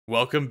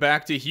Welcome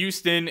back to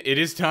Houston. It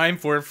is time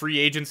for free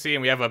agency,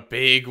 and we have a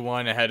big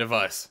one ahead of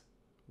us.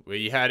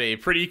 We had a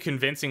pretty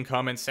convincing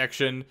comment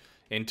section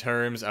in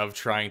terms of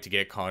trying to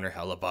get Connor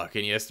Hellebuyck,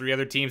 and he has 3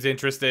 other teams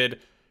interested.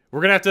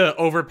 We're going to have to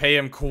overpay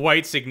him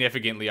quite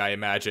significantly, I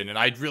imagine, and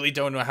I really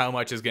don't know how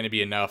much is going to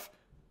be enough.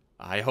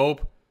 I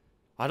hope.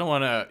 I don't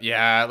want to...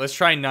 Yeah, let's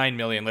try $9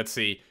 million. Let's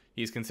see.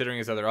 He's considering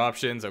his other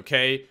options.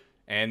 Okay.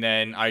 And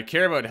then I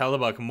care about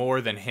Hellebuyck more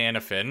than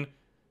Hanifin.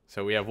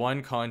 So we have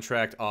 1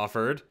 contract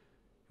offered.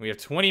 We have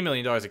 $20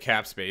 million of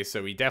cap space,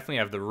 so we definitely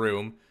have the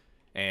room.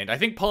 And I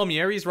think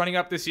Palmieri's running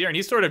up this year, and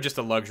he's sort of just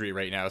a luxury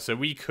right now, so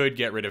we could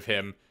get rid of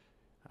him.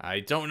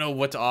 I don't know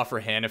what to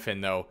offer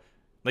Hanifin, though.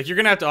 Like, you're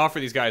going to have to offer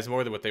these guys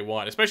more than what they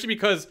want, especially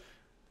because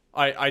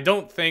I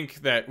don't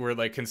think that we're,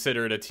 like,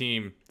 considered a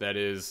team that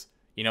is,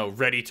 you know,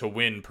 ready to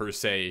win, per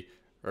se,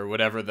 or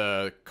whatever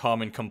the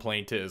common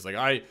complaint is.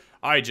 Like,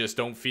 I just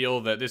don't feel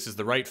that this is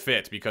the right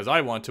fit because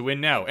I want to win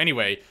now.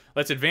 Anyway,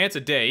 let's advance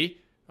a day.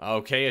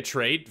 Okay, a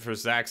trade for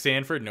Zach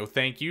Sanford. No,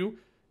 thank you.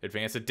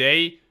 Advance a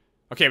day.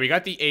 Okay, we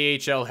got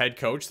the AHL head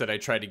coach that I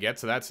tried to get,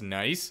 so that's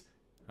nice.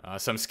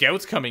 Some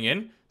scouts coming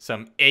in.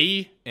 Some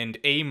A and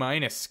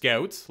A-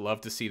 scouts. Love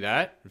to see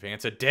that.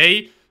 Advance a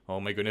day. Oh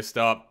my goodness,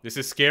 stop. This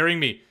is scaring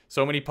me.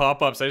 So many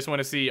pop-ups. I just want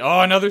to see... Oh,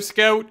 another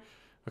scout.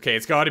 Okay,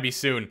 it's got to be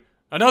soon.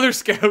 Another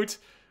scout.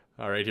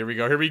 All right, here we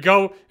go. Here we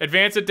go.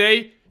 Advance a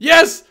day.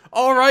 Yes!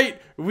 All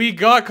right. We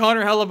got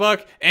Connor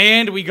Hellebuyck,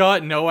 and we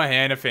got Noah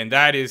Hanifin.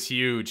 That is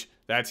huge.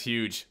 That's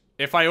huge.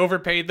 If I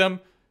overpaid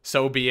them,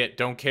 so be it.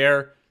 Don't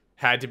care.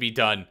 Had to be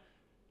done.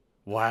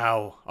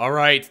 Wow. All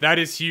right. That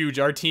is huge.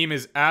 Our team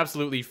is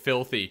absolutely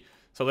filthy.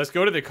 So let's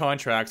go to the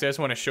contracts. I just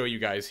want to show you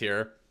guys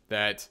here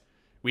that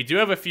we do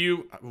have a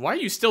few... Why are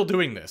you still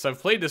doing this? I've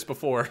played this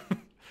before.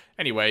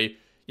 Anyway,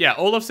 yeah,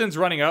 Olofsson's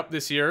running up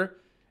this year.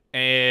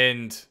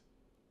 And,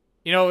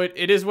 you know,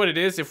 it is what it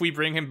is. If we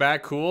bring him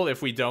back, cool.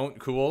 If we don't,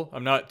 cool.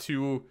 I'm not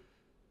too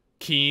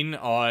keen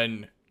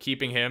on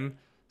keeping him.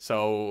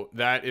 So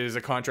that is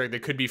a contract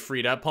that could be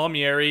freed up.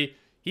 Palmieri,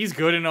 he's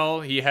good and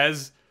all. He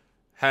has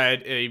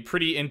had a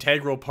pretty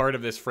integral part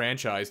of this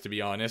franchise, to be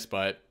honest.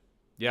 But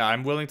yeah,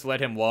 I'm willing to let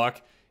him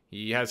walk.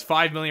 He has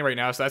 $5 million right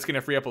now, so that's going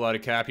to free up a lot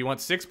of cap. He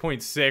wants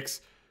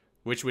 6.6,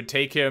 which would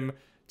take him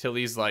till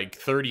he's like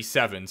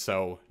 37.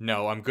 So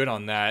no, I'm good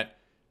on that.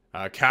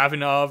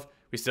 Kavanov,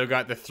 we still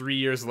got the 3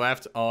 years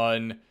left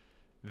on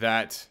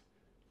that.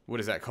 What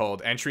is that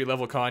called?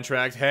 Entry-level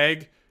contract.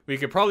 Haig. We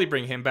could probably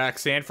bring him back.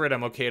 Sanford,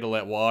 I'm okay to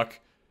let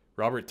walk.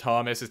 Robert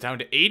Thomas is down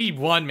to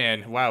 81,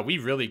 man. Wow, we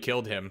really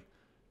killed him.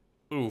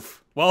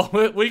 Oof. Well,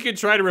 we could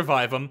try to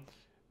revive him.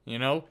 You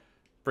know?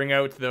 Bring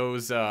out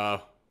those, what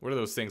are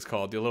those things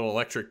called? The little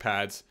electric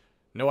pads.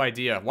 No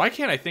idea. Why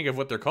can't I think of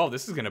what they're called?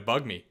 This is gonna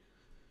bug me.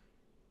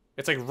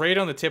 It's like right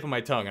on the tip of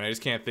my tongue, and I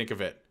just can't think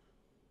of it.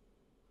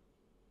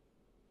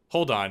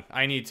 Hold on,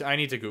 I need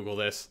to Google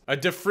this. A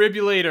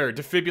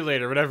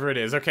defibrillator, whatever it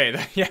is.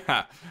 Okay,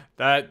 yeah,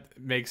 that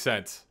makes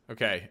sense.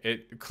 Okay,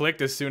 it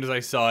clicked as soon as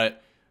I saw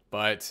it,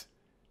 but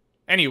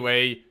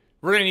anyway,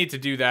 we're gonna need to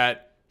do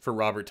that for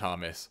Robert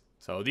Thomas.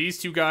 So these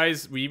 2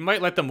 guys, we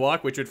might let them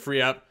walk, which would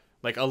free up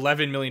like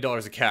 $11 million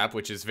of cap,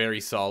 which is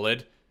very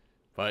solid,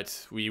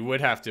 but we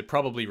would have to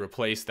probably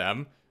replace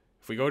them.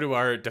 If we go to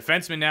our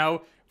defensemen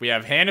now, we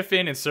have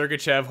Hanifin and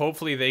Sergachev.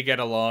 Hopefully they get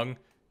along.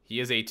 He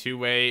is a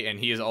 2-way,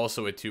 and he is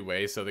also a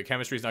 2-way, so the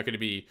chemistry is not going to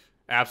be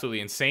absolutely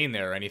insane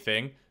there or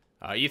anything.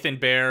 Ethan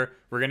Bear,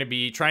 we're going to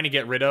be trying to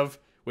get rid of,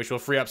 which will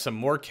free up some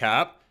more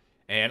cap.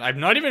 And I'm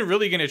not even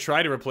really going to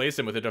try to replace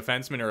him with a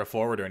defenseman or a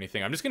forward or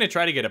anything. I'm just going to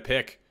try to get a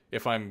pick,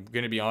 if I'm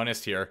going to be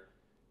honest here.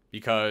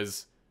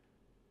 Because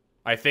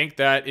I think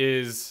that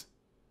is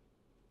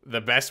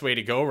the best way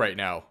to go right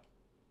now.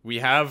 We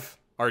have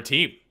our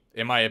team,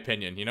 in my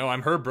opinion. You know,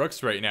 I'm Herb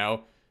Brooks right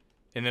now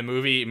in the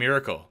movie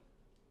Miracle.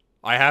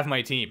 I have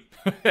my team.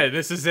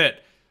 This is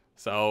it.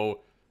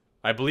 So,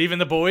 I believe in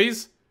the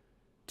boys.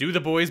 Do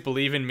the boys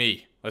believe in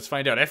me? Let's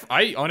find out.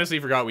 I honestly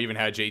forgot we even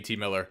had JT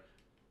Miller.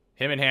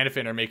 Him and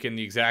Hanifin are making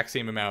the exact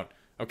same amount.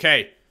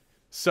 Okay.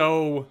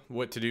 So,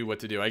 what to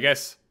do? I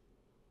guess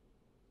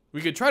we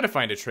could try to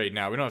find a trade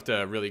now. We don't have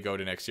to really go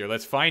to next year.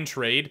 Let's find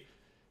trade.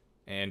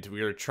 And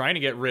we're trying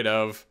to get rid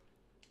of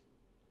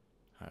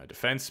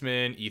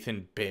defenseman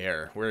Ethan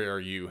Bear. Where are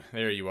you?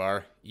 There you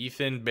are.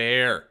 Ethan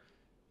Bear.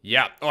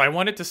 Yeah. Oh, I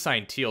wanted to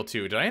sign Teal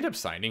too. Did I end up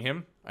signing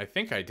him? I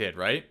think I did,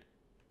 right?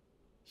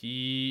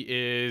 He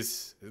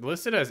is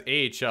listed as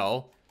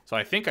AHL, so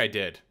I think I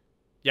did.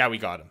 Yeah, we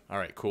got him. All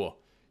right, cool.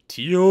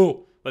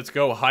 Teal. Let's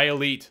go. High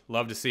elite.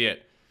 Love to see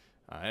it.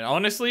 And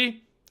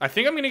honestly, I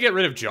think I'm going to get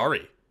rid of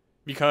Jari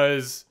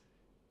because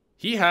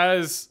he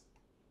has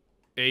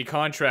a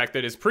contract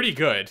that is pretty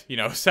good. You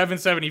know,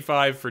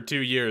 $775 for 2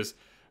 years.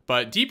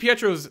 But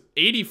DiPietro's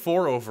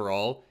 84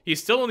 overall.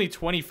 He's still only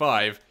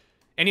 25.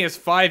 And he has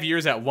 5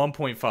 years at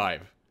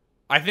 1.5.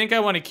 I think I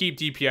want to keep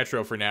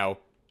DiPietro for now.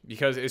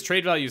 Because his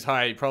trade value is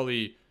high. It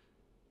probably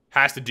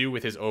has to do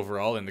with his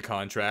overall in the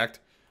contract.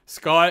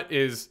 Scott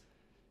is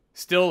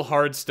still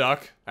hard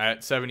stuck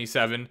at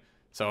 77.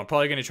 So I'm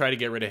probably going to try to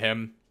get rid of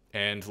him.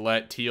 And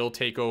let Teal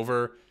take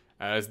over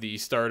as the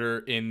starter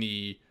in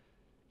the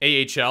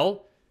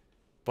AHL.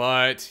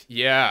 But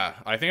yeah,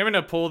 I think I'm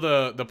going to pull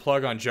the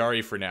plug on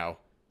Jari for now.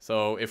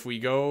 So if we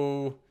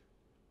go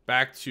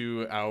back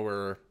to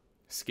our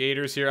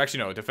skaters here.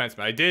 Actually, no,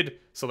 defenseman. I did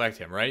select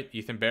him, right?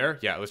 Ethan Bear?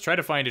 Yeah, let's try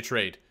to find a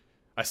trade.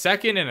 A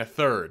second and a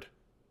third.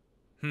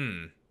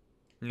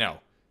 No.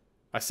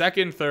 A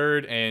second,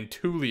 third, and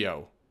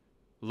Tulio.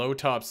 Low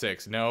top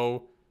 6.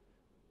 No.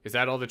 Is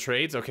that all the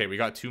trades? Okay, we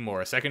got 2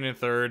 more. A second and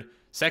third,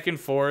 second,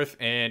 fourth,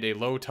 and a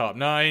low top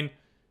 9.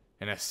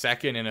 And a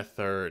second and a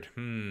third.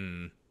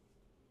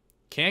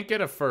 Can't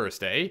get a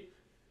first, eh?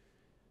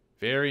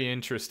 Very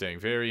interesting.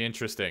 Very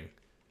interesting.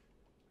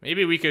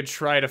 Maybe we could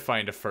try to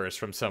find a first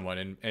from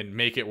someone and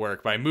make it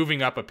work by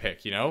moving up a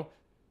pick, you know?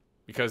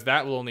 Because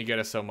that will only get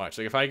us so much.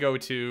 Like, if I go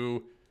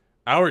to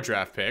our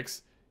draft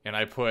picks, and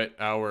I put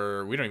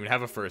our... We don't even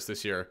have a first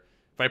this year.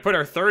 If I put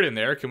our third in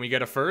there, can we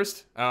get a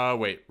first?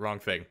 Wait, wrong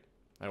thing.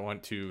 I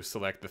want to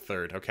select the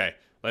third. Okay,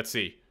 let's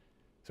see.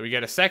 So we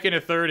get a second, a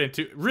third, and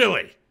 2...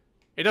 Really?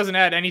 It doesn't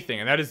add anything,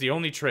 and that is the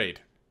only trade.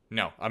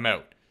 No, I'm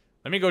out.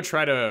 Let me go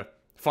try to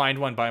find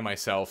one by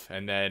myself,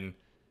 and then...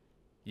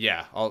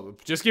 Yeah,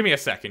 just give me a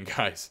second,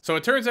 guys. So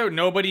it turns out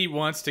nobody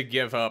wants to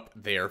give up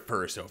their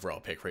first overall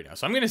pick right now.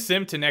 So I'm going to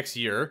sim to next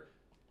year,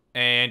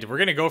 and we're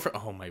going to go for...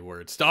 Oh, my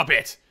word. Stop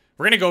it.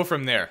 We're going to go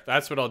from there.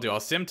 That's what I'll do. I'll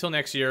sim till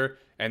next year,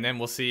 and then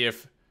we'll see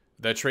if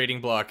the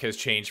trading block has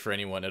changed for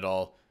anyone at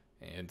all.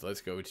 And let's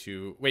go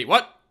to... Wait,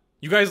 what?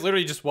 You guys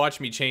literally just watched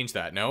me change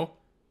that, no?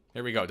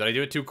 There we go. Did I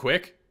do it too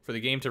quick for the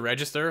game to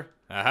register?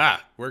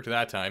 Aha. Worked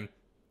that time.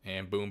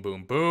 And boom,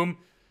 boom, boom.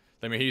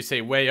 Let me hear you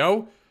say,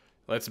 way-o.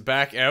 Let's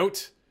back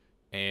out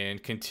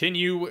and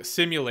continue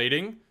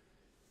simulating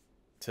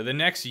to the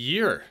next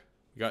year.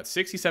 We got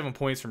 67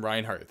 points from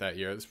Reinhardt that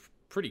year. That's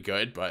pretty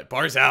good, but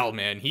Barzal,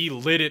 man, he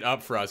lit it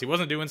up for us. He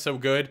wasn't doing so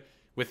good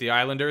with the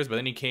Islanders, but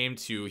then he came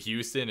to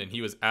Houston and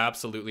he was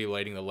absolutely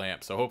lighting the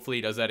lamp. So hopefully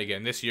he does that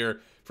again this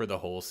year for the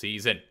whole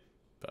season.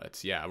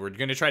 But yeah, we're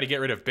going to try to get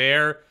rid of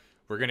Bear.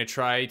 We're going to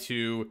try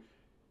to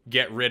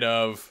get rid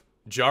of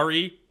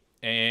Jari.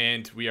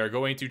 And we are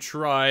going to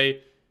try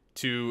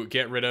to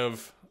get rid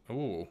of...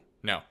 Ooh,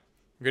 no.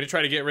 I'm going to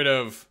try to get rid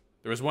of...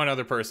 There was one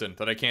other person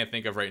that I can't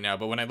think of right now,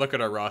 but when I look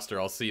at our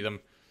roster, I'll see them.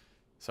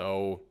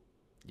 So,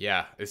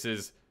 yeah, this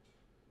is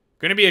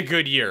going to be a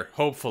good year,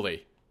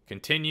 hopefully.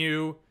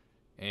 Continue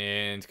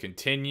and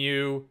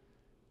continue.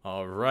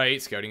 All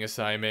right, scouting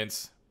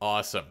assignments.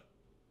 Awesome.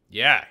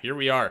 Yeah, here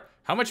we are.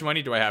 How much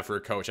money do I have for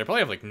a coach? I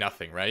probably have, like,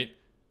 nothing, right?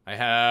 I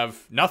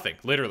have nothing,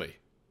 literally.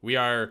 We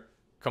are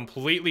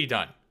completely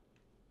done.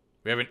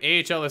 We have an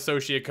AHL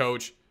associate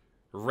coach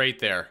right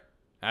there.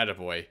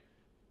 Attaboy.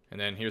 And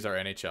then here's our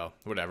NHL.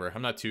 Whatever.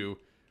 I'm not too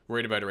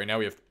worried about it right now.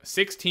 We have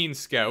 16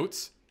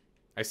 scouts.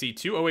 I see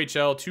 2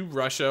 OHL, 2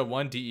 Russia,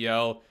 1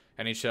 DEL,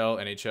 NHL,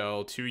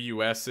 NHL, 2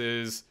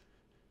 USs,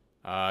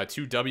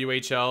 2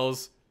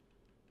 WHLs,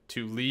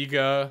 2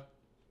 Liga,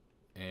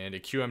 and a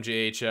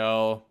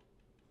QMJHL.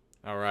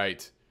 All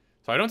right.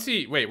 So I don't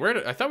see... Wait,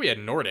 I thought we had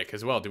Nordic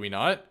as well. Do we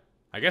not?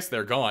 I guess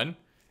they're gone.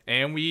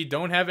 And we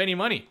don't have any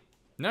money.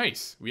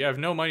 Nice. We have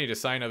no money to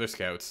sign other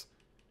scouts.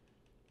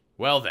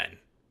 Well then.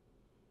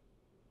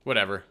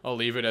 Whatever. I'll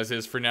leave it as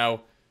is for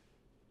now.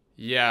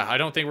 Yeah, I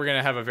don't think we're going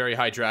to have a very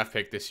high draft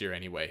pick this year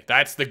anyway.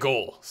 That's the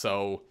goal.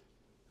 So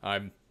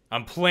I'm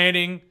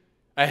planning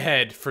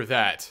ahead for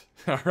that.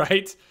 All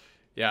right?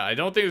 Yeah, I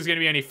don't think there's going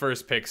to be any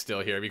first pick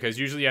still here because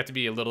usually you have to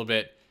be a little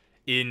bit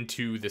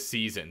into the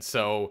season.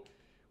 So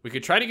we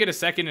could try to get a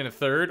second and a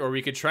third, or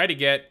we could try to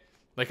get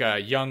like a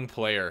young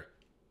player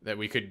that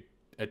we could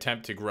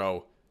attempt to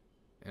grow.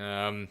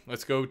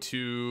 Let's go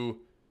to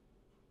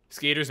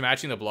skaters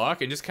matching the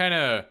block and just kind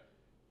of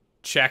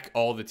check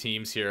all the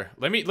teams here.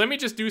 Let me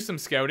just do some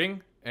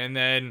scouting, and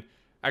then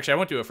actually I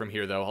won't do it from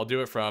here though. I'll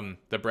do it from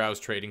the browse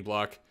trading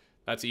block.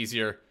 That's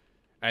easier.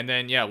 And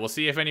then yeah, we'll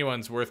see if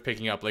anyone's worth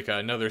picking up, like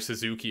another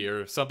Suzuki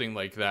or something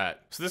like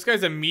that. So this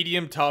guy's a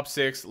medium top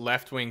 6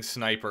 left wing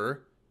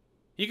sniper.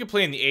 He could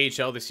play in the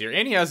AHL this year,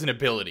 and he has an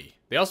ability.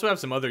 They also have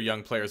some other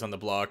young players on the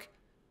block.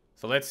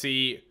 So let's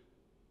see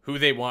who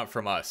they want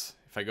from us.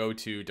 If I go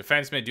to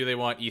defenseman, do they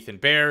want Ethan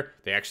Bear?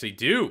 They actually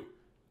do.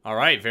 All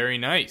right, very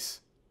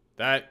nice.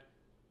 That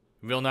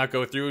will not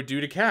go through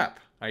due to cap.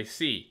 I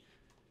see.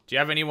 Do you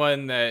have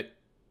anyone that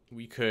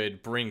we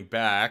could bring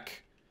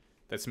back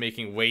that's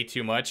making way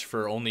too much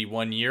for only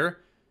 1 year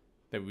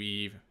that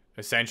we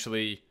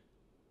essentially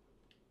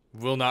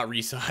will not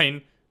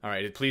re-sign? All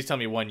right, please tell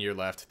me 1 year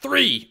left.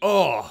 3!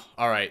 Oh!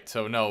 All right,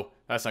 so no,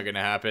 that's not going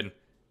to happen.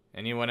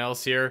 Anyone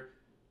else here?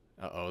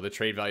 Uh-oh, the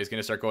trade value is going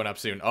to start going up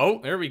soon. Oh,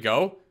 there we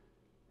go.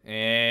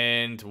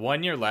 And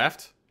 1 year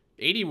left.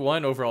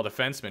 81 overall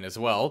defenseman as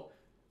well.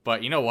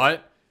 But you know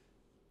what?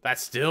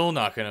 That's still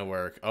not going to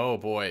work. Oh,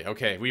 boy.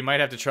 Okay, we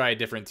might have to try a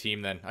different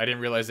team then. I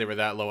didn't realize they were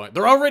that low.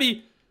 They're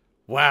already...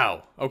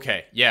 Wow.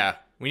 Okay, yeah.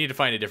 We need to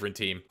find a different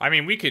team. I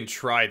mean, we can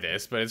try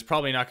this, but it's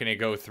probably not going to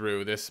go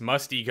through. This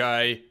musty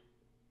guy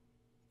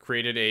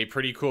created a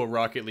pretty cool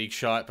Rocket League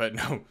shot, but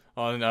no.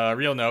 On a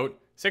real note,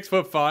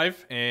 6'5",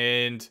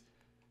 and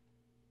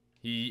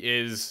he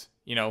is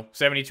you know,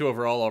 72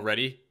 overall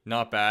already.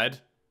 Not bad.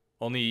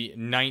 Only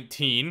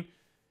 19.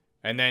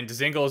 And then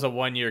Dzingel is a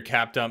 1-year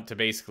cap dump to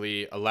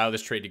basically allow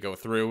this trade to go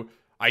through.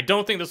 I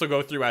don't think this will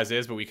go through as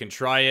is, but we can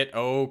try it.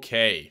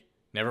 Okay.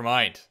 Never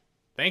mind.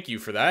 Thank you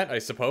for that, I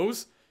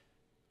suppose.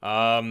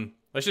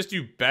 Let's just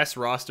do best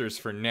rosters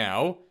for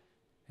now.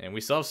 And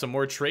we still have some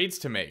more trades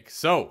to make.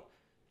 So,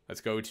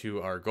 let's go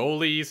to our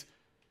goalies.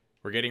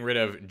 We're getting rid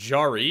of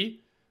Jari.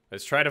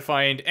 Let's try to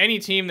find any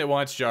team that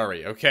wants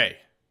Jari. Okay.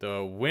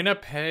 The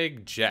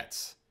Winnipeg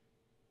Jets.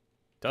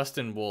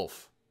 Dustin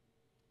Wolf.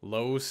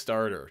 Low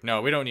starter.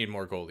 No, we don't need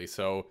more goalies.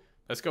 So,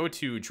 let's go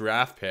to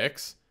draft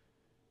picks.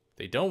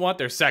 They don't want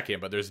their second,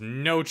 but there's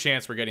no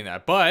chance we're getting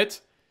that.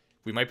 But,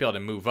 we might be able to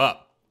move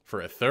up for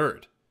a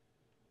third.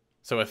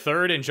 So, a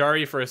third and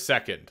Jari for a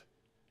second.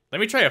 Let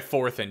me try a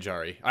fourth and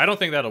Jari. I don't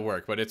think that'll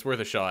work, but it's worth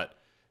a shot.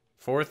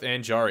 Fourth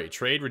and Jari.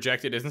 Trade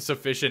rejected isn't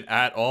sufficient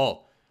at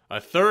all.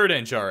 A third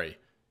and Jari.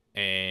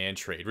 And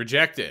trade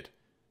rejected.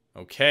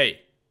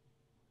 Okay.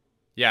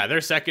 Yeah,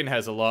 their second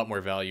has a lot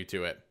more value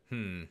to it.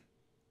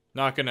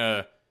 Not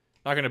gonna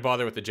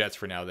bother with the Jets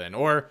for now then.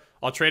 Or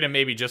I'll trade him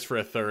maybe just for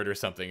a third or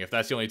something if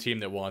that's the only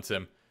team that wants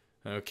him.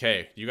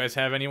 Okay. Do you guys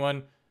have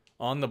anyone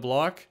on the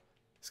block?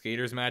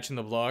 Skaters matching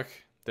the block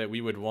that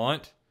we would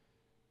want?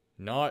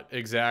 Not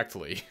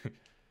exactly.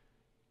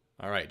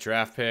 Alright,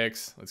 draft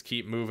picks. Let's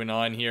keep moving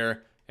on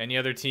here. Any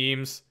other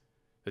teams?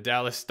 The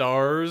Dallas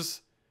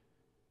Stars.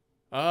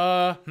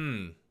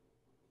 Maybe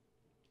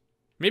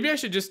I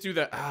should just do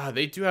that.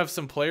 They do have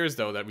some players,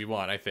 though, that we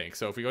want, I think.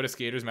 So if we go to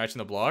skaters matching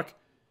the block.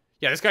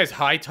 Yeah, this guy's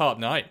high top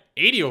 9.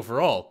 80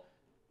 overall.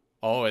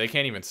 Oh, they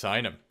can't even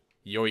sign him.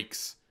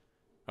 Yoicks.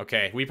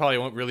 Okay, we probably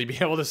won't really be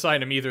able to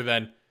sign him either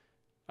then.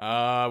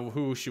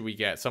 Who should we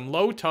get? Some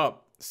low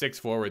top 6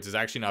 forwards is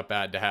actually not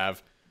bad to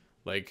have.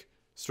 Like,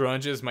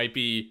 Stranges might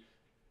be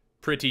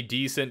pretty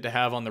decent to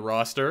have on the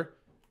roster.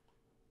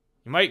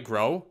 He might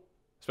grow.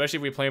 Especially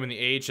if we play him in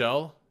the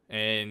AHL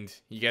and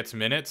he gets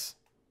minutes.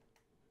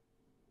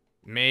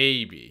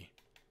 Maybe.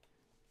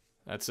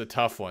 That's a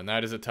tough one.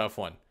 That is a tough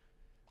one.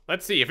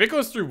 Let's see. If it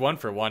goes through 1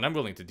 for 1, I'm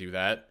willing to do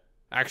that.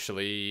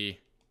 Actually,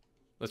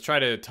 let's try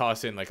to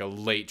toss in like a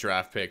late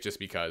draft pick just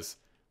because.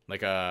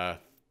 Like a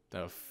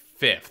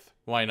 5th.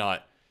 Why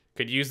not?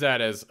 Could use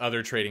that as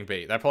other trading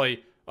bait. That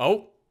probably...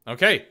 Oh,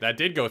 okay. That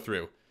did go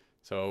through.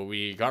 So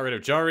we got rid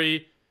of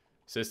Jari.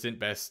 Assistant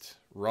best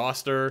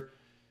roster.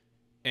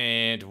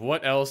 And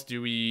what else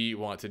do we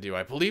want to do?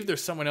 I believe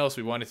there's someone else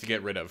we wanted to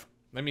get rid of.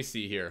 Let me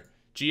see here.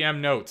 GM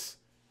notes.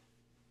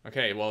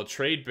 Okay, well,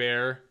 trade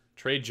Bear,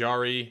 trade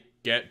Jari,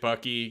 get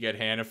Bucky, get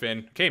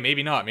Hannafin. Okay,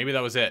 maybe not. Maybe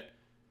that was it.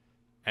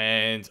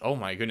 And, oh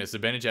my goodness,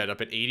 Zibanejad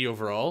up at 80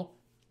 overall.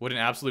 What an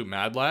absolute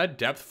mad lad.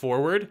 Depth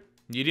forward.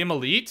 Medium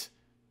elite.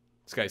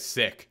 This guy's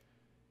sick.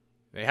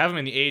 They have him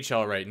in the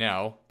AHL right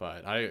now,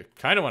 but I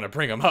kind of want to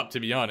bring him up, to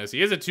be honest.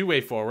 He is a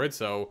two-way forward,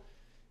 so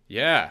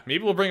yeah,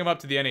 maybe we'll bring him up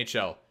to the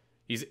NHL.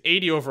 He's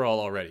 80 overall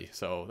already,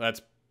 so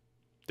that's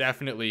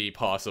definitely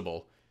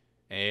possible.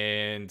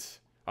 And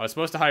I was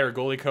supposed to hire a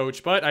goalie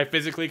coach, but I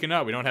physically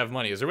cannot. We don't have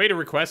money. Is there a way to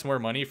request more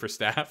money for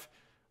staff?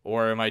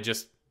 Or am I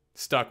just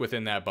stuck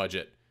within that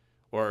budget?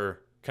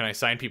 Or can I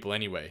sign people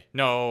anyway?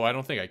 No, I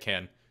don't think I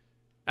can.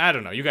 I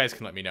don't know. You guys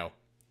can let me know.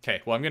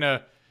 Okay, well, I'm going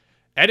to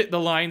edit the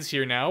lines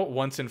here now,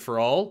 once and for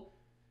all.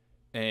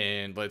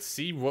 And let's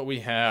see what we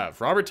have.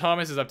 Robert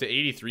Thomas is up to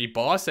 83.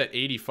 Boss at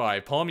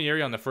 85.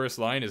 Palmieri on the first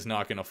line is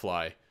not going to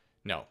fly.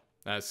 No,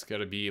 that's got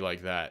to be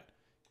like that.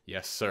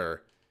 Yes,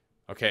 sir.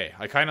 Okay,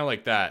 I kind of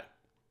like that.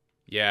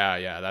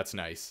 Yeah, that's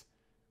nice.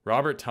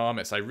 Robert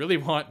Thomas. I really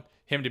want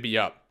him to be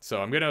up.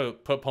 So I'm going to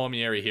put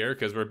Palmieri here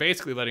because we're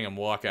basically letting him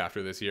walk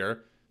after this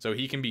year. So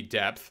he can be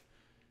depth.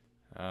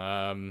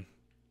 And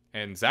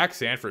Zach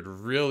Sanford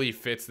really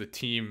fits the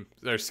team,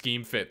 their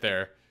scheme fit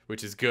there,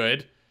 which is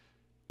good.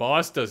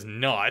 Boss does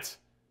not.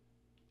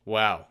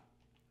 Wow.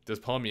 Does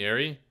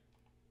Palmieri?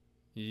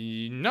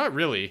 Not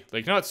really.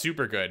 Like, not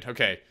super good.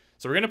 Okay,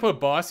 so we're going to put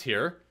Boss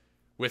here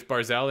with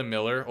Barzal and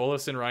Miller.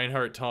 Olafson,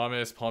 Reinhart,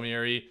 Thomas,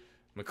 Palmieri,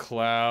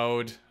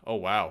 McLeod. Oh,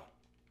 wow.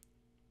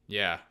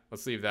 Yeah,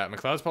 let's leave that.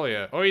 McLeod's probably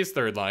a... Oh, he's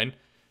third line.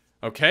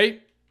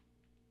 Okay.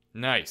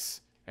 Nice.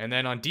 And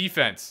then on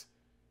defense,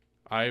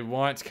 I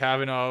want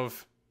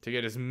Kavanov to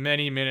get as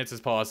many minutes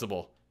as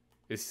possible.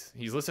 He's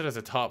listed as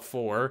a top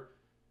 4.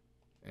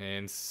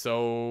 And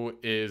so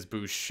is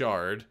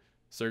Bouchard.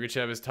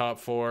 Sergachev is top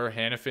 4.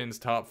 Hannafin's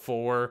top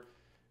 4. And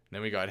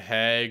then we got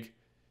Haig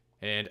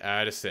and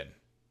Addison.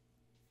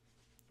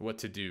 What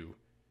to do?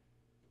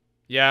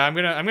 Yeah, I'm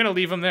gonna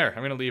leave him there.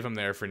 I'm gonna leave him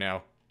there for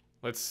now.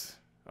 Let's...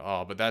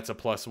 Oh, but that's a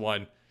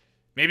 +1.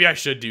 Maybe I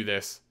should do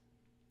this.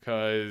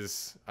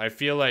 Because I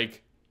feel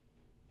like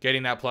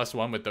getting that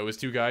 +1 with those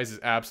two guys is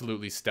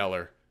absolutely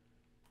stellar.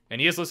 And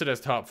he is listed as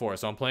top 4,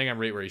 so I'm playing him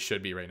right where he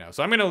should be right now.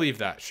 So I'm going to leave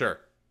that, sure.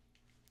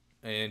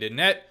 And in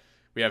net,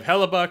 we have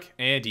Hellebuck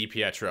and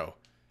DiPietro.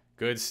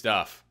 Good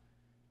stuff.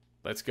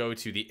 Let's go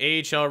to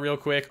the AHL real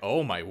quick.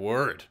 Oh my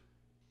word.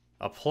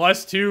 A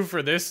 +2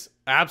 for this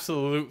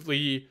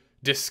absolutely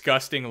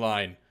disgusting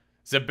line.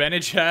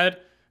 Zibanejad,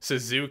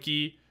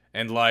 Suzuki,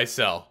 and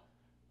Lysell.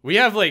 We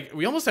have, like,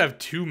 we almost have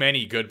too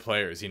many good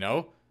players, you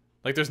know?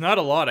 Like, there's not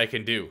a lot I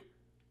can do.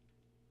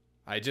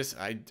 I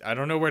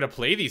don't know where to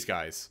play these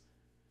guys.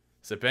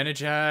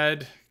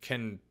 Zibanejad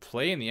can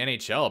play in the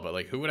NHL, but,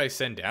 like, who would I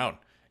send down?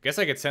 I guess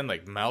I could send,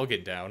 like,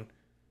 Malgin down.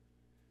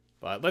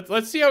 But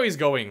let's see how he's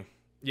going.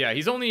 Yeah,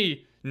 he's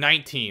only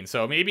 19,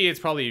 so maybe it's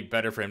probably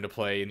better for him to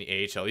play in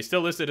the AHL. He's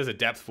still listed as a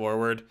depth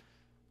forward,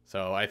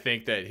 so I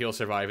think that he'll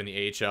survive in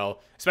the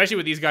AHL, especially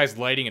with these guys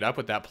lighting it up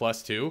with that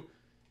 +2.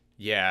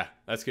 Yeah,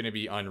 that's going to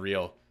be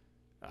unreal.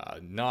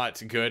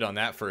 Not good on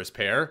that first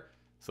pair,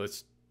 so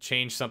let's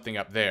change something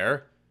up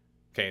there.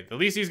 Okay, at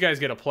least these guys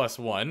get a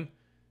 +1,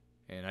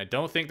 and I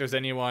don't think there's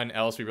anyone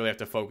else we really have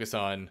to focus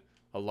on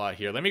a lot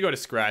here. Let me go to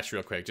scratch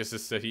real quick, just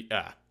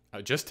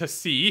to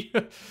see.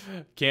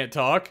 Can't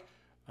talk.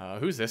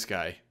 Who's this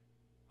guy?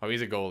 Oh,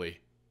 he's a goalie.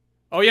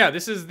 Oh yeah,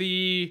 this is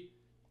the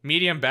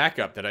medium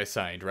backup that I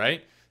signed,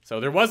 right? So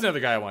there was another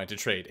guy I wanted to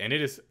trade, and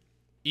it is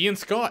Ian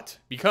Scott,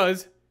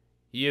 because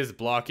he is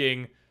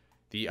blocking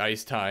the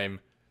ice time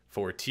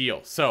for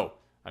Teal. So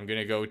I'm going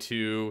to go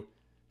to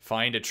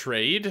find a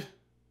trade.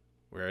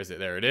 Where is it?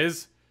 There it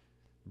is.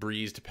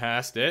 Breezed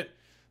past it.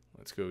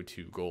 Let's go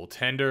to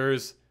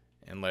goaltenders,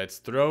 and let's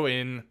throw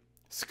in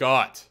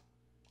Scott.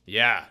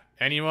 Yeah,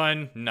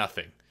 anyone?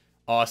 Nothing.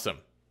 Awesome.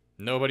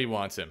 Nobody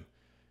wants him.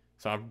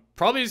 So I'm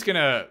probably just going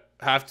to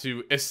have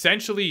to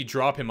essentially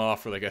drop him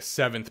off for like a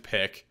 7th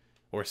pick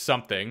or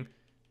something,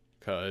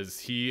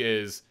 because he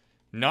is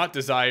not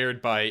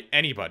desired by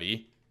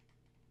anybody.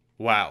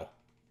 Wow.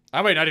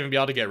 I might not even be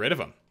able to get rid of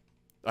him.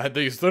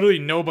 There's literally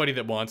nobody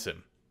that wants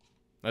him.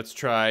 Let's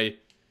try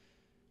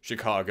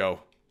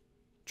Chicago.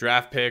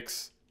 Draft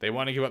picks. They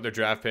want to give up their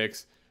draft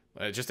picks.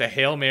 Just a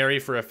Hail Mary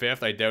for a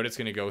 5th. I doubt it's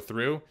going to go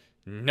through.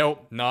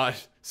 Nope,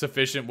 not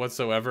sufficient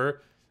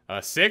whatsoever.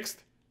 6th.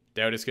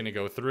 Doubt it's going to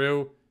go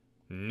through.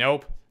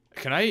 Nope.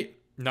 Can I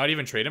not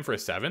even trade him for a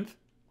 7th?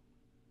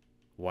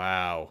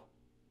 Wow.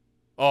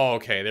 Oh,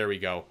 okay, there we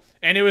go.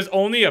 And it was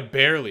only a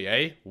barely,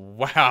 eh?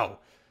 Wow.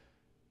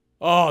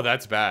 Oh,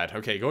 that's bad.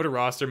 Okay, go to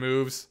roster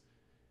moves.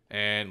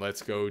 And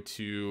let's go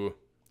to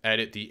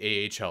edit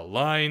the AHL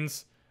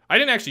lines. I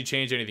didn't actually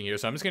change anything here,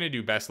 so I'm just going to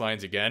do best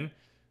lines again.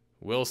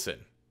 Wilson.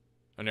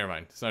 Oh, never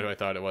mind. That's not who I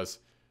thought it was.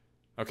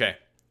 Okay,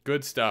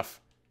 good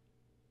stuff.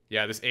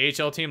 Yeah, this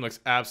AHL team looks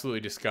absolutely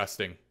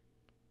disgusting.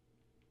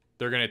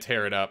 They're going to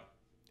tear it up.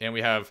 And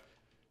we have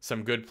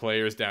some good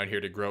players down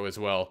here to grow as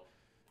well.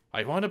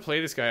 I want to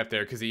play this guy up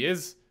there because he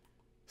is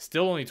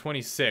still only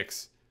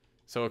 26.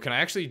 So can I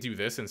actually do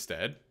this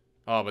instead?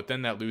 Oh, but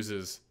then that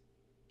loses.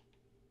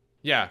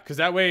 Yeah, because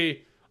that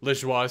way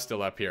Lejoie is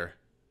still up here.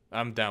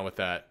 I'm down with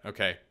that.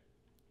 Okay,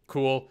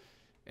 cool.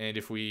 And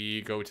if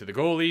we go to the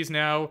goalies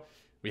now,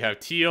 we have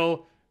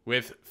Teal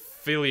with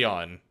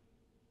Filion.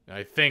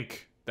 I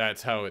think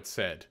that's how it's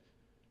said.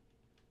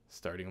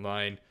 Starting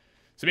line.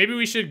 So maybe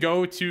we should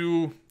go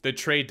to the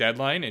trade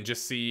deadline and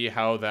just see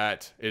how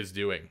that is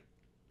doing,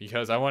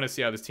 because I want to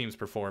see how this team's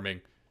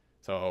performing.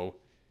 So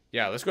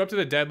yeah, let's go up to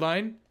the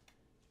deadline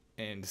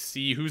and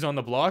see who's on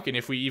the block and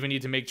if we even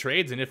need to make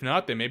trades. And if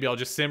not, then maybe I'll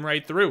just sim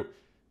right through.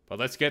 But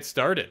let's get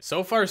started.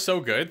 So far, so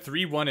good.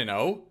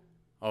 3-1-0.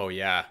 Oh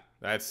yeah,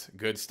 that's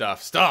good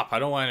stuff. Stop! I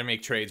don't want to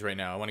make trades right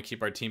now. I want to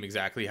keep our team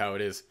exactly how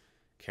it is.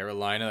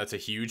 Carolina, that's a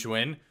huge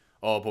win.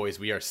 Oh boys,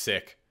 we are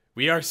sick.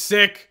 We are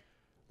sick!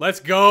 Let's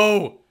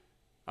go!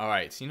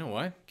 Alright, so you know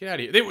what? Get out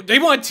of here. They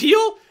want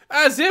Teal?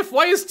 As if!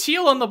 Why is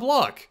Teal on the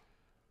block?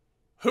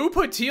 Who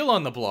put Teal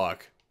on the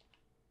block?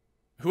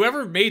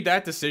 Whoever made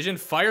that decision,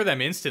 fire them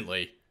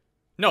instantly.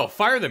 No,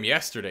 fire them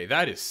yesterday.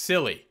 That is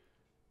silly.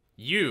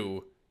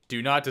 You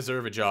do not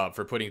deserve a job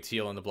for putting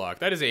Teal on the block.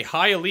 That is a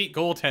high elite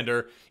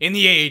goaltender in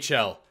the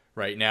AHL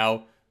right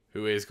now,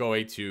 who is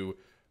going to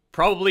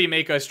probably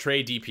make us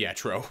trade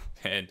DiPietro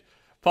and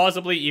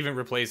possibly even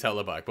replace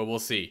Hellebuck, but we'll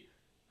see.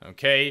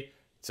 Okay,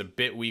 it's a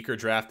bit weaker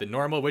draft than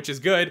normal, which is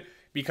good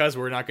because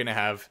we're not going to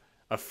have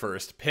a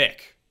first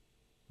pick.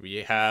 We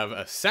have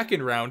a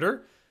 2nd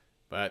rounder,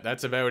 but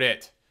that's about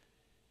it.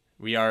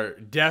 We are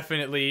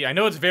definitely, I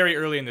know it's very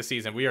early in the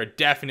season, we are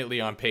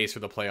definitely on pace for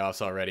the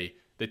playoffs already.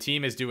 The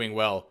team is doing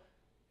well.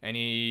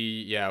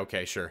 Yeah,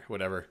 okay, sure,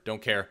 whatever,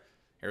 don't care.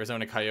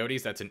 Arizona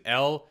Coyotes, that's an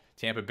L.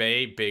 Tampa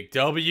Bay, big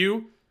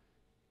W.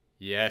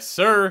 Yes,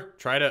 sir.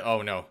 Try to,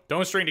 oh no,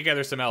 don't string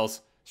together some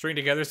L's. String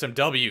together some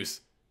W's.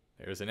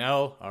 There's an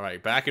L. All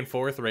right, back and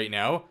forth right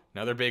now.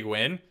 Another big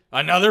win.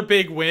 Another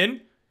big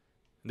win.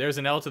 There's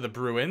an L to the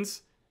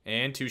Bruins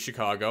and to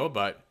Chicago,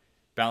 but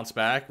bounce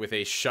back with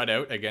a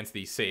shutout against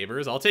the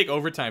Sabres. I'll take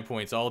overtime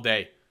points all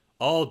day.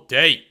 All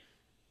day.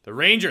 The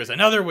Rangers,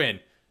 another win.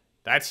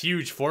 That's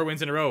huge. 4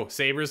 wins in a row.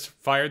 Sabres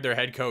fired their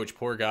head coach.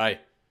 Poor guy.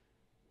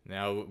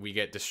 Now we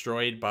get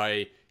destroyed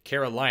by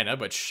Carolina,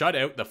 but shut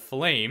out the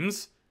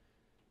Flames.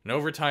 An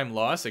overtime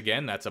loss.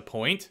 Again, that's a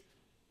point.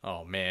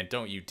 Oh, man,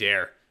 don't you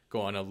dare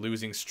go on a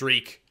losing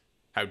streak.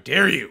 How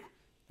dare you?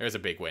 There's a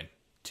big win.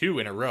 2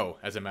 in a row,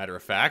 as a matter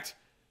of fact.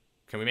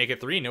 Can we make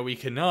it 3? No, we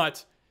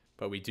cannot.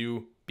 But we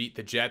do beat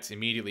the Jets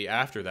immediately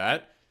after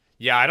that.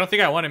 Yeah, I don't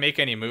think I want to make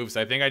any moves.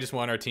 I think I just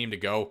want our team to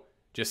go.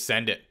 Just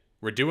send it.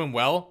 We're doing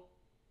well,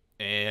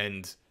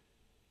 and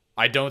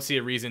I don't see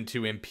a reason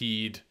to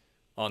impede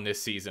on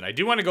this season. I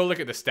do want to go look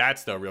at the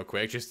stats, though, real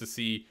quick, just to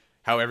see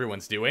how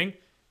everyone's doing.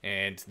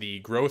 And the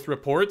growth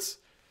reports.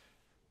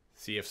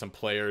 See if some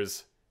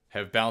players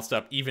have bounced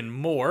up even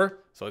more.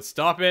 So let's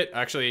stop it.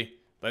 Actually,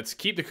 let's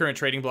keep the current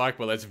trading block,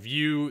 but let's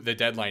view the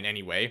deadline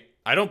anyway.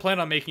 I don't plan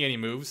on making any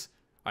moves.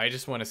 I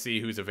just want to see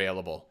who's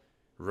available.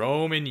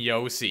 Roman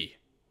Josi.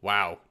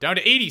 Wow. Down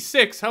to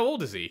 86. How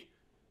old is he?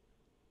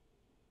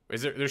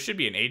 There should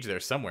be an age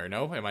there somewhere,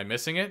 no? Am I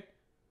missing it?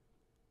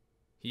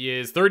 He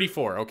is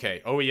 34.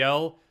 Okay.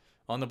 OEL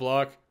on the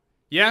block.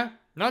 Yeah,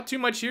 not too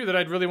much here that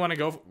I'd really want to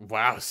go for.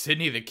 Wow,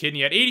 Sydney the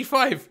Kidney at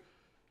 85.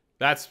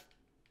 That's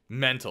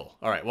mental.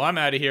 All right, well, I'm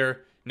out of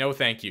here. No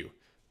thank you.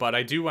 But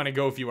I do want to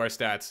go view our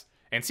stats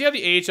and see how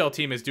the AHL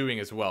team is doing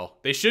as well.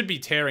 They should be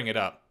tearing it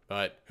up,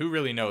 but who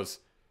really knows?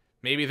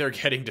 Maybe they're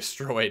getting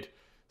destroyed.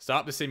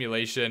 Stop the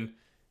simulation,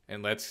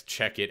 and let's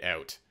check it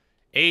out.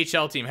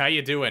 AHL team, how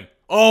you doing?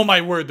 Oh,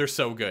 my word, they're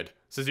so good.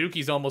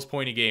 Suzuki's almost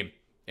point a game.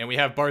 And we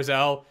have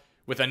Barzal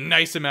with a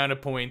nice amount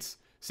of points.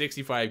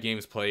 65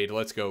 games played.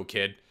 Let's go,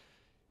 kid.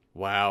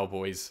 Wow,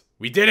 boys.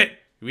 We did it.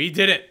 We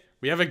did it.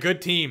 We have a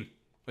good team.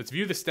 Let's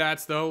view the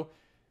stats, though,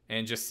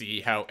 and just see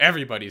how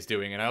everybody's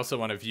doing. And I also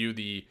want to view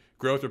the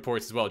growth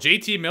reports as well.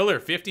 JT Miller,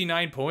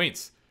 59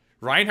 points.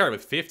 Reinhardt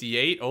with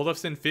 58.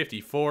 Olofsson,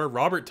 54.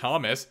 Robert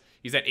Thomas,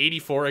 he's at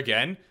 84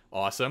 again.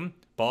 Awesome.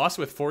 Boss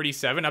with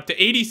 47. Up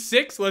to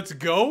 86. Let's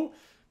go.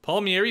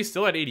 Palmieri's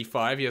still at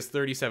 85. He has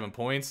 37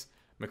 points.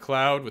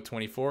 McLeod with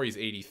 24. He's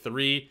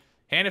 83.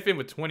 Hannafin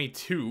with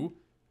 22.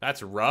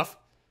 That's rough.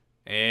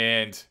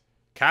 And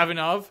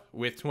Kavanov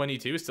with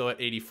 22. Still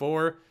at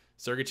 84.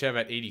 Sergachev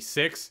at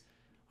 86.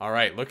 All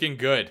right. Looking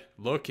good.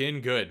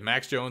 Looking good.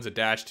 Max Jones a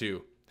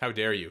 -2. How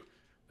dare you?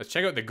 Let's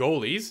check out the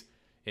goalies.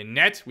 In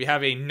net, we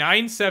have a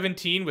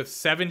 917 with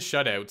 7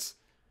 shutouts.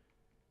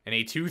 And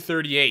a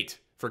 238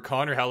 for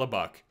Connor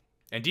Hellebuck.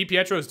 And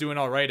DiPietro's doing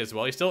all right as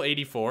well. He's still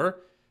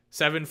 84.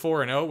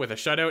 7-4-0 with a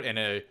shutout and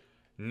a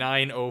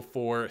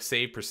 904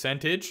 save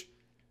percentage.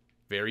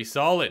 Very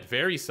solid.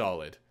 Very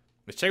solid.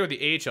 Let's check out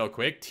the AHL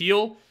quick.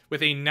 Teal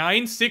with a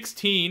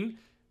 916,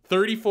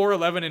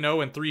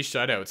 34-11-0 and 3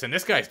 shutouts. And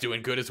this guy's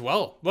doing good as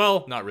well.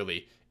 Well, not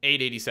really.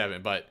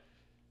 887, but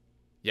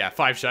yeah,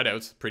 5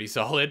 shutouts. Pretty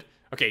solid.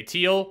 Okay,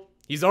 Teal,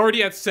 he's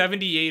already at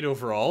 78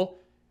 overall.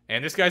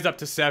 And this guy's up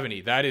to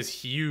 70. That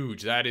is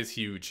huge. That is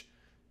huge.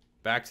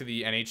 Back to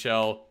the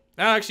NHL.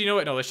 Actually, you know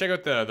what? No, let's check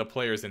out the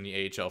players in the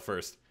AHL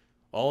first.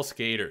 All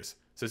skaters.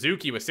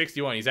 Suzuki with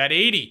 61. He's at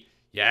 80.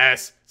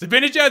 Yes.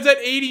 Zibanejad's at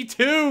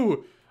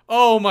 82.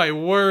 Oh, my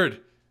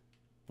word.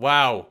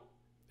 Wow.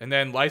 And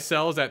then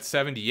Lysel's at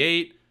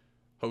 78.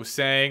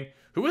 Hosang.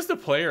 Who was the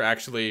player,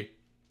 actually?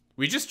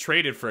 We just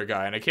traded for a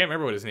guy, and I can't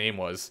remember what his name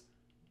was.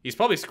 He's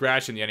probably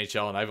scratched in the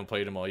NHL, and I haven't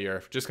played him all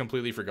year. Just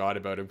completely forgot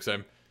about him because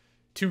I'm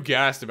too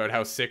gassed about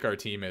how sick our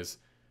team is.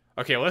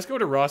 Okay, well, let's go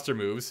to roster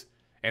moves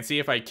and see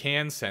if I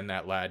can send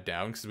that lad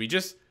down, because we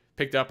just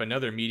picked up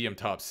another medium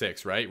top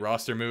 6, right?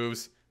 Roster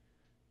moves.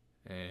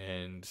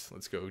 And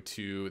let's go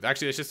to...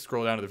 Actually, let's just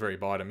scroll down to the very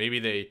bottom. Maybe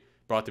they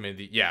brought them in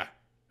the... Yeah.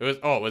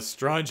 It was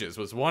Stranges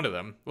was one of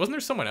them. Wasn't there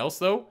someone else,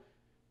 though?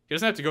 He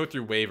doesn't have to go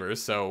through waivers,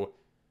 so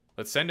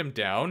let's send him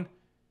down.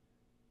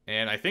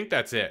 And I think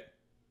that's it.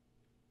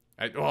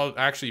 Well,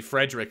 actually,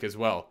 Frederick as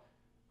well.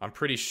 I'm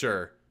pretty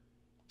sure.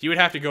 He would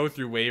have to go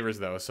through waivers,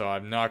 though, so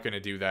I'm not going to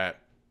do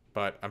that.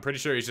 But I'm pretty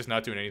sure he's just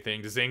not doing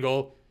anything.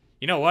 Dzingel.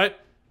 You know what?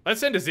 Let's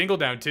send Dzingel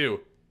down,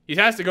 too. He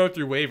has to go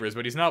through waivers,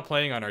 but he's not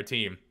playing on our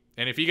team.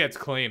 And if he gets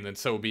claimed, then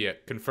so be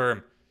it.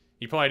 Confirm.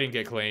 He probably didn't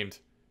get claimed.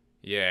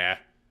 Yeah.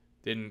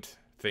 Didn't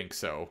think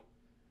so.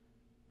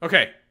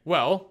 Okay.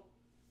 Well,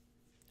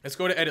 let's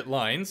go to edit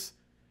lines.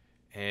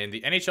 And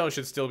the NHL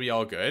should still be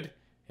all good.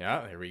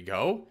 Yeah, there we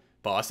go.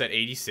 Boss at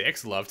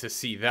 86. Love to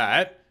see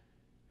that.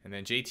 And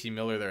then JT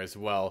Miller there as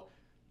well.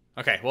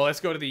 Okay, well, let's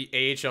go to the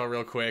AHL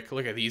real quick.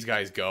 Look at these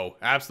guys go.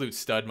 Absolute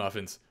stud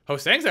muffins.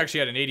 Hosang's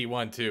actually at an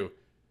 81, too.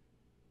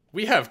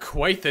 We have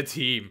quite the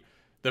team.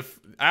 The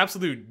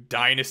absolute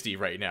dynasty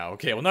right now.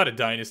 Okay, well, not a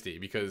dynasty,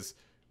 because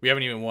we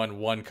haven't even won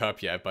 1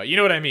 cup yet, but you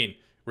know what I mean.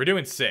 We're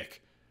doing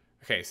sick.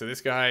 Okay, so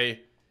this guy,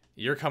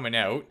 you're coming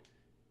out,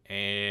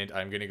 and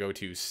I'm going to go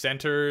to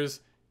centers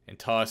and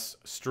toss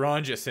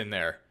Stranges in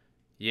there.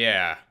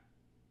 Yeah.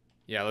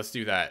 Yeah, let's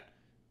do that.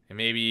 And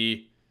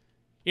maybe...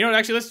 You know what,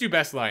 actually, let's do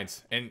best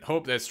lines and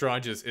hope that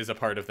Stranges is a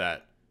part of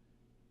that.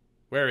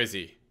 Where is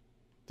he?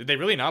 Did they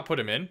really not put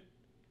him in?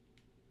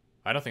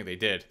 I don't think they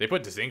did. They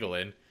put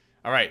Dzingel in.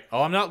 All right.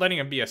 Oh, I'm not letting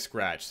him be a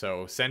scratch.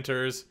 So,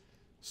 centers,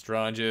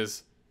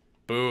 Stranges,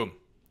 boom.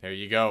 There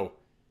you go.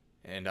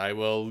 And I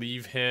will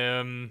leave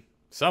him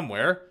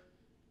somewhere.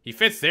 He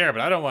fits there,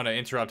 but I don't want to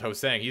interrupt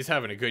Hosang. He's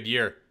having a good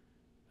year.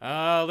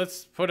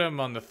 Let's put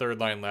him on the 3rd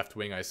line left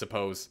wing, I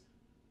suppose.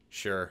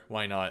 Sure,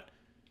 why not?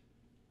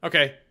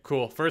 Okay,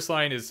 cool. First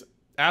line is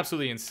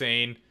absolutely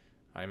insane.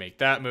 I make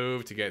that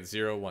move to get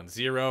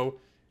 0-1-0.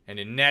 And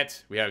in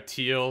net, we have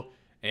Teal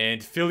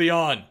and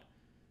Filion.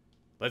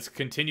 Let's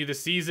continue the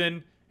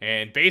season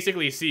and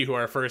basically see who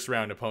our first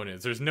round opponent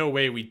is. There's no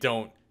way we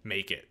don't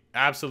make it.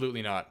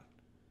 Absolutely not.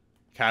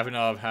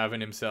 Kavanagh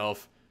having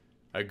himself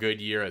a good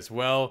year as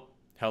well.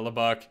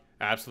 Hellebuck,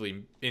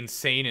 absolutely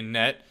insane in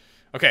net.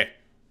 Okay,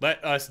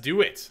 let us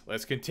do it.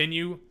 Let's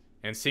continue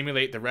and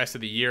simulate the rest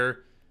of the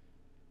year.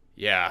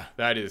 Yeah,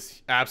 that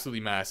is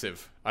absolutely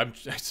massive. I'm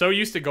so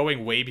used to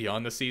going way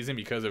beyond the season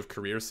because of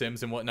career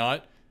sims and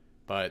whatnot.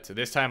 But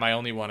this time I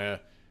only want to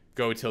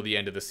go till the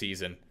end of the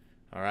season.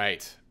 All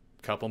right,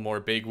 couple more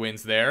big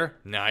wins there.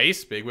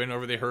 Nice, big win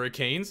over the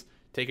Hurricanes.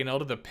 Taken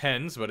out of the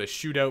Pens, but a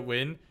shootout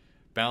win.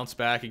 Bounce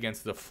back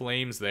against the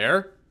Flames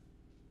there.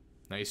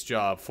 Nice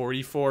job.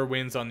 44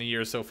 wins on the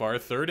year so far.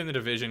 Third in the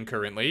division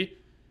currently.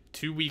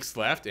 2 weeks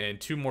left and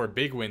 2 more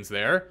big wins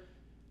there.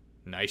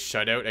 Nice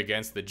shutout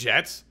against the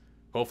Jets.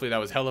 Hopefully that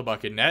was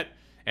Hellebuck in net.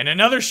 And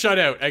another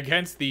shutout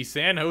against the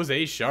San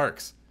Jose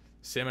Sharks.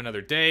 Sim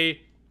another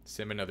day.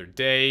 Sim another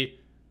day.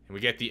 And we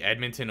get the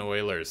Edmonton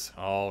Oilers.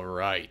 All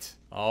right.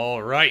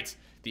 All right.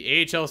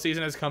 The AHL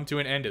season has come to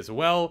an end as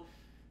well.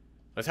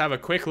 Let's have a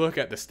quick look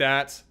at the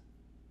stats.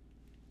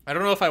 I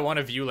don't know if I want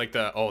to view like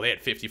the... Oh, they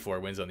had 54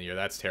 wins on the year.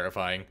 That's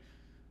terrifying.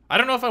 I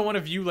don't know if I want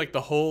to view like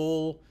the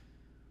whole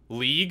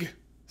league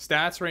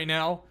stats right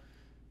now.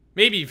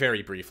 Maybe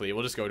very briefly.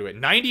 We'll just go to it.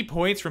 90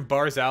 points from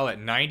Barzal at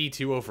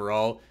 92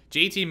 overall.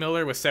 JT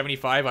Miller was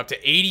 75 up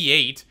to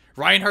 88.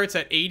 Reinhardt's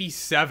at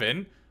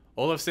 87.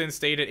 Olofsson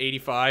stayed at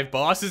 85.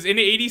 Boss is in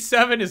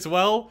 87 as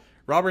well.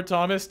 Robert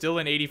Thomas still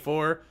in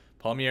 84.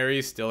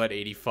 Palmieri's still at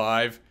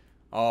 85.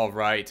 All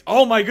right.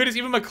 Oh my goodness,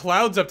 even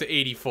McLeod's up to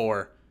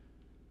 84.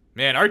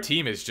 Man, our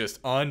team is just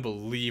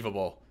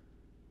unbelievable.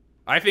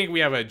 I think we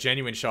have a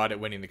genuine shot at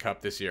winning the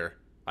cup this year.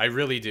 I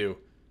really do.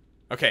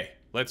 Okay,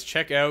 let's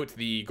check out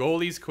the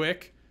goalies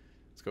quick.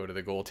 Let's go to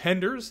the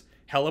goaltenders.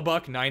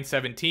 Hellebuck,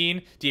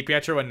 917.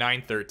 DiPietro, a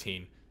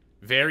 913.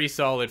 Very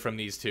solid from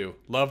these two.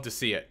 Love to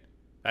see it.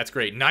 That's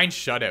great. 9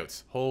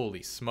 shutouts.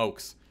 Holy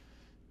smokes.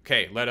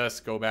 Okay, let us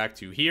go back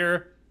to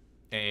here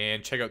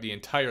and check out the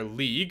entire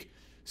league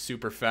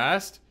super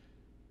fast.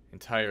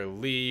 Entire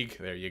league.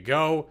 There you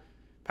go.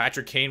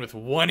 Patrick Kane with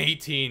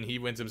 118. He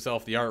wins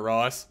himself the Art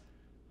Ross.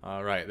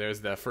 All right,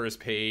 there's the first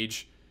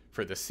page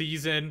for the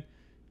season.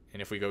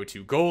 And if we go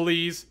to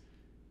goalies,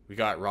 we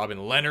got Robin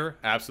Lehner.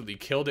 Absolutely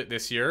killed it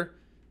this year.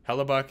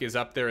 Hellebuck is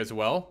up there as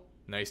well.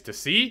 Nice to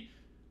see.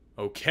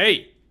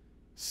 Okay,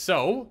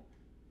 so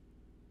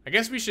I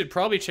guess we should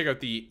probably check out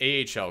the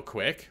AHL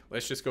quick.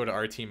 Let's just go to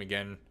our team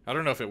again. I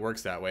don't know if it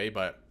works that way,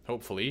 but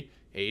hopefully.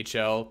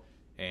 AHL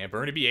and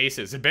Burnaby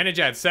Aces.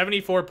 Zibanejad,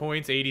 74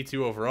 points,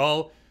 82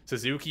 overall.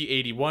 Suzuki,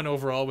 81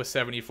 overall with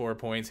 74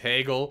 points.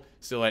 Hagel,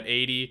 still at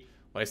 80.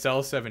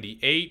 Lysell,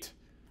 78.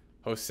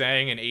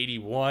 Hosang, an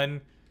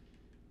 81.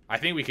 I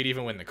think we could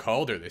even win the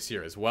Calder this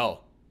year as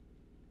well.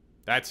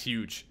 That's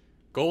huge.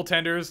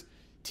 Goaltenders,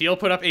 Teal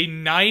put up a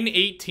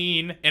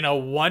 918 and a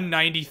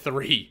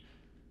 193.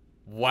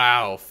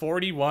 Wow,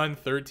 41,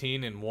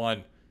 13, and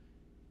 1.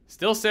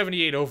 Still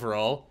 78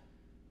 overall.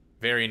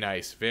 Very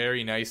nice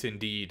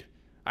indeed.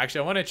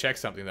 Actually, I want to check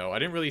something, though. I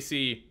didn't really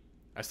see...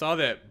 I saw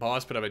that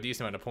Boss put up a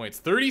decent amount of points.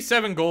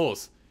 37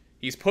 goals.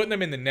 He's putting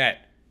them in the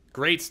net.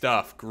 Great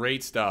stuff.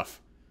 Great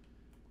stuff.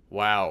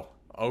 Wow.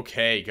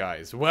 Okay,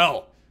 guys.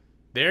 Well,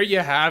 there you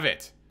have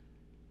it.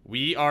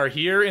 We are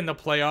here in the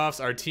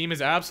playoffs. Our team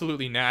is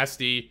absolutely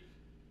nasty.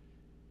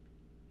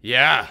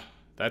 Yeah,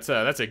 that's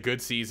a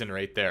good season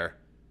right there.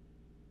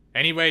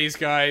 Anyways,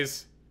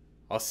 guys,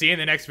 I'll see you in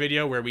the next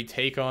video where we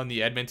take on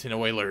the Edmonton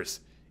Oilers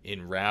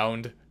in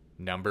round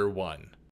number 1.